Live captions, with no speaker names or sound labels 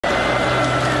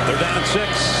They're down 6.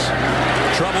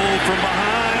 Trouble from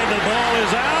behind. The ball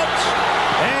is out.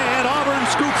 And Auburn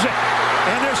scoops it.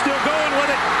 And they're still going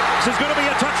with it. This is going to be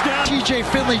a touchdown. TJ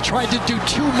Finley tried to do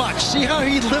too much. See how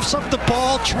he lifts up the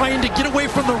ball trying to get away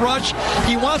from the rush?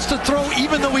 He wants to throw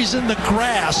even though he's in the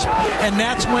grasp. And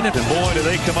that's when it... And boy, do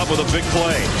they come up with a big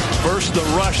play. First, the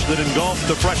rush that engulfed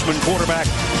the freshman quarterback.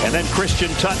 And then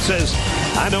Christian Tutt says,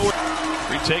 I know where...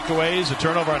 3 takeaways, a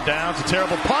turnover on downs, a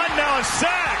terrible punt, now a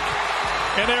sack.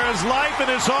 And there is life in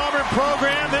this Auburn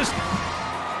program.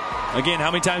 Again,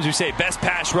 how many times we say best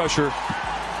pass rusher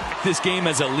this game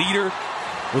as a leader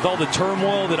with all the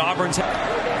turmoil that Auburn's had.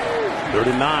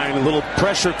 39, a little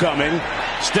pressure coming.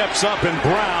 Steps up, and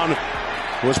Brown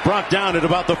was brought down at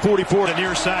about the 44. The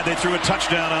near side, they threw a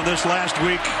touchdown on this last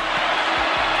week.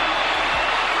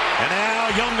 And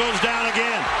now Young goes down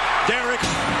again. Derick.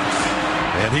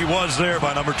 And he was there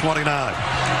by number 29.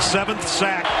 7th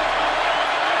sack.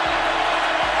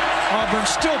 Auburn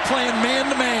still playing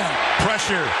man-to-man.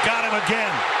 Pressure. Got him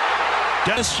again.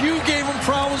 SU gave him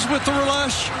problems with the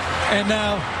rush, and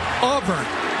now Auburn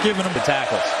giving him the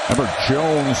tackles. Number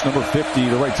Jones, number 50,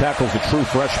 the right tackle is a true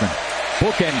freshman.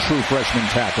 Bookend true freshman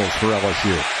tackles for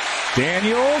LSU.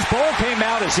 Daniels, ball came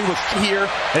out as he was here.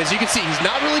 And as you can see, he's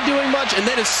not really doing much. And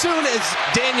then as soon as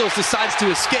Daniels decides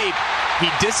to escape, he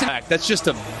disconnects. That's just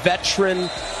a veteran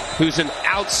who's an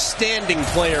outstanding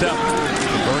player. Buried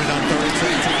on third and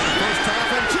first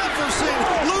half, and Jefferson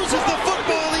loses the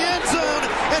football in the end zone,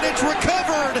 and it's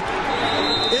recovered.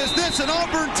 Is this an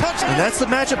Auburn touchdown? And that's the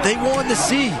matchup they wanted to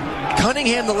see.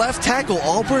 Cunningham, the left tackle.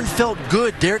 Auburn felt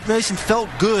good. Derek Mason felt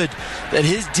good that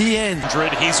his DN.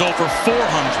 He's over 400.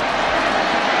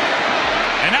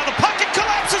 And now the pocket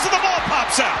collapses and the ball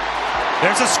pops out.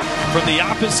 There's a from the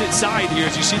opposite side here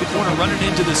as you see the corner running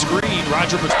into the screen.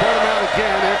 Roger was put him out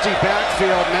again. Empty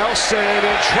backfield. Nelson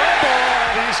in trouble.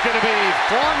 He's going to be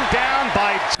flung down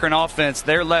by offense.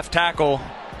 Their left tackle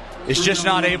is just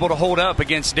not able to hold up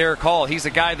against Derick Hall. He's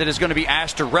a guy that is going to be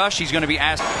asked to rush. He's going to be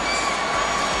asked.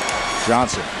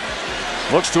 Johnson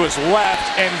looks to his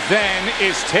left and then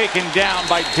is taken down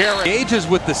by Derick. Engages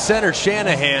with the center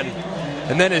Shanahan,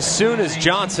 and then as soon as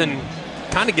Johnson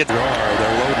kind of gets... They're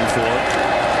loading for it.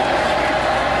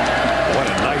 What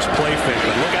a nice play fake,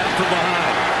 but look out from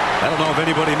behind. I don't know if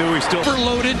anybody knew he's still...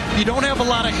 Overloaded. You don't have a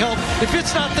lot of help. If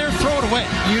it's not there, throw it away.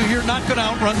 You're not going to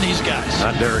outrun these guys.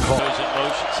 Not Derick Hall. Goes in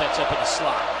motion, sets up in the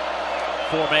slot.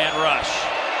 4-man rush.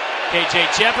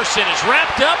 KJ Jefferson is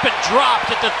wrapped up and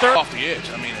dropped at the third. Off the edge.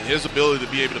 I mean, his ability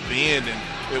to be able to bend, and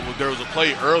there was a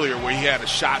play earlier where he had a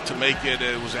shot to make it.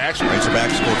 It was actually...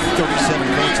 Razorbacks scored 37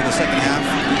 points in the second half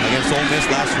against Ole Miss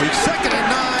last week. 2nd and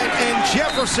 9, and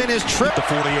Jefferson is tripped. The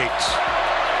 48.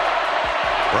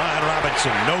 Brian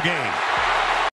Robinson, no gain.